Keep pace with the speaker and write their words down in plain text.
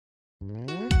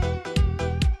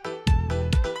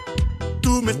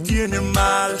Tú me tienes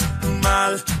mal,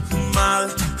 mal, mal.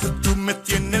 Tú me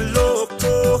tienes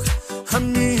loco. A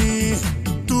mí,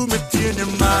 tú me tienes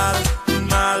mal,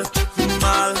 mal,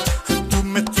 mal. Tú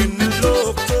me tienes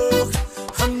loco.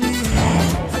 A mí,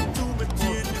 tú me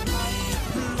tienes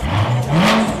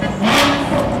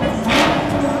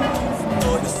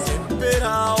loco.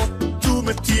 Desesperado. Tú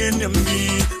me tienes a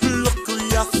mí loco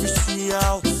y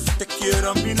asfixiado. Te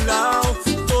quiero a mi lado.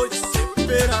 Estoy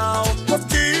desesperado por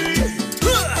ti.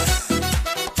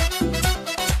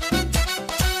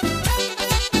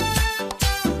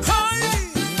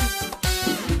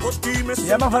 Se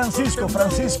llama Francisco,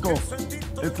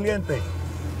 el cliente.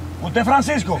 ¿Usted es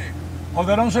Francisco? Sí.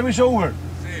 ¿Ordenó un servicio Uber?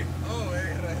 Sí. Oh,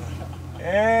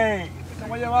 Herrera. ¡Ey! ¿Te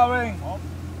voy a llevar, ven?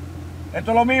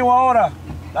 Esto es lo mío ahora.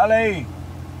 Dale ahí.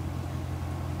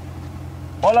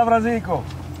 Hola, Francisco.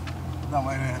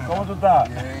 No, Herrera. ¿Cómo tú estás?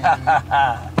 Bien.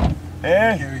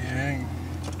 ¿Eh? Qué bien.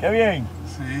 ¿Qué bien?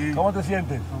 Sí. ¿Cómo te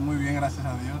sientes? Estoy muy bien, gracias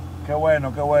a Dios. Qué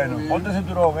bueno, qué bueno. Muy bien. Ponte el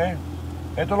cinturón, ¿eh?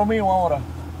 Esto es lo mío ahora.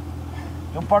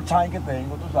 Es un part-time que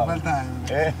tengo, tú sabes.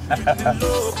 Part-time.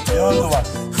 ¿Y dónde tú vas?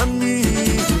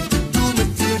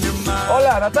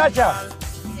 Hola, Natacha.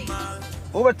 Sí.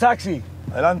 Uber Taxi.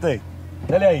 Adelante.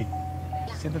 Dale ahí.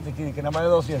 Siéntate aquí, que nada más de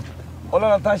 200. Hola,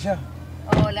 Natacha.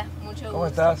 Hola, mucho gusto. ¿Cómo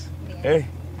estás? Bien.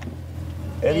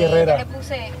 Eddy Herrera. Yo le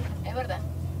puse, es verdad.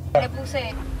 Le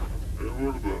puse.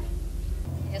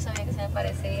 Yo sabía que se me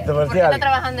parecía. ¿Te ¿Por qué parecía? está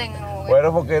trabajando en Uber?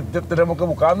 Bueno, porque tenemos que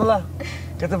buscándola.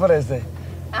 ¿Qué te parece?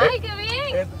 ¡Ay, qué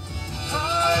bien!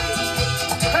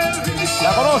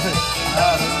 ¿La conoces?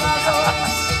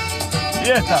 ¿Y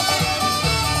esta?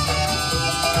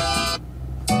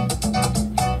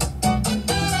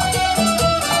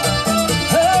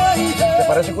 ¿Te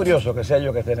parece curioso que sea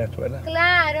yo que esté en esto, verdad?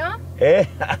 Claro, ¿Eh?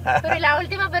 pero es la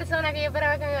última persona que yo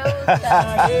esperaba que me iba a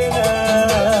gustar.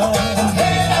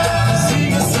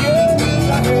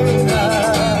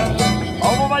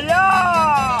 ¡Vamos para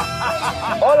allá!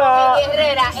 ¡Hola! Eddy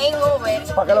Herrera en Uber.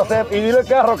 Para que lo sepa. ¿Y dile el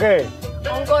carro qué?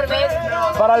 Un Corvette.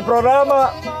 Para el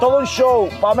programa, todo un show.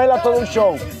 Pamela, todo un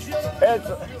show.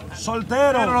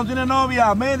 Soltero. Pero no tiene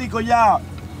novia, médico ya.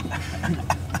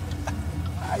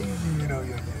 Ay, mi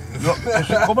novio.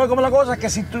 ¿Cómo es la cosa? Que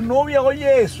si tu novia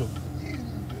oye eso.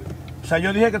 O sea,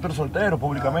 yo dije que tú eres soltero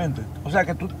públicamente. O sea,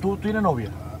 que tú tienes novia.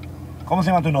 ¿Cómo se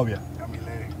llama tu novia?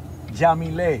 Camilé.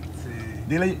 Yamilé. Sí.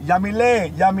 Dile,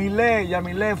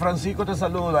 Yamilé, Francisco te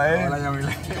saluda, ¿eh? Hola,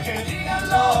 Camilé.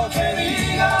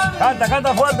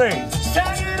 Canta fuerte.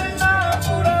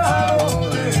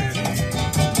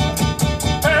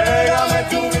 Pégame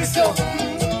tu vicio,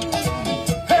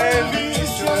 el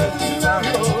vicio de tus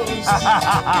labios.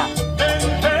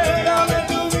 Pégame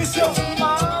tu vicio,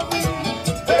 mami.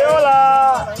 Hey,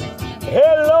 hola.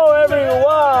 Hello,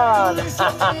 everyone. El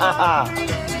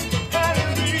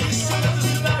vicio de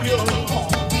tus labios.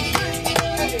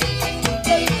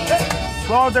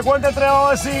 Cuando te cuente 3 vamos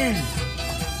a decir,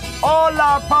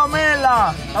 hola,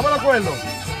 Pamela. ¿Estamos de acuerdo?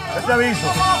 Te aviso.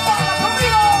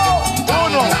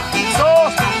 1,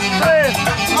 2, 3.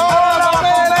 ¡Hola,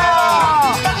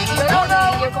 Pamela!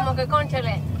 Yo como que,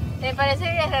 cónchale, te parece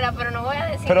Eddy Herrera, pero no voy a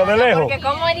decir Pero de nada, lejos. porque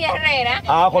como Eddy Herrera,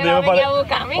 Cuando me yo va a me venir pare- a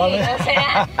buscar a mí, cuando- o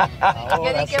sea, yo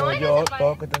Ahora dije, soy bueno,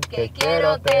 yo que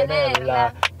quiero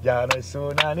tenerla, ya no es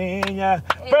una niña.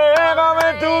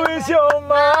 Pégame tu visión,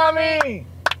 mami.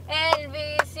 el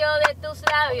vicio de tus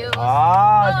labios.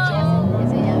 Ah, ¿Cómo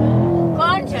se llama?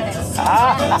 Cónchale.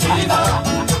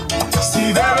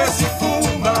 Si bebes y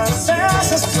fumas,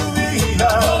 esa es tu vida.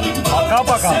 acá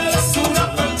para acá. Es una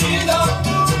partida.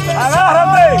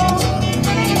 ¡Agárrate!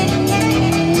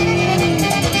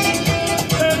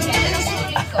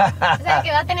 O sea,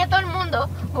 que va a tener todo el mundo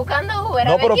buscando Uber,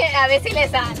 No, pero- a ver si le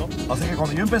sale. Así que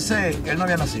cuando yo empecé, él no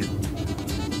había nacido.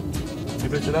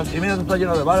 Impresionante. Y mira, tú estás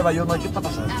lleno de barba, yo no hay que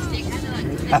pasar. Así que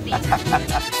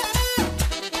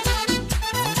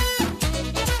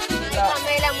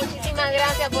Pamela, muchísimas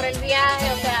gracias por el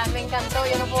viaje, o sea, me encantó,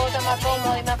 yo no puedo estar más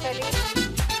cómoda y más feliz.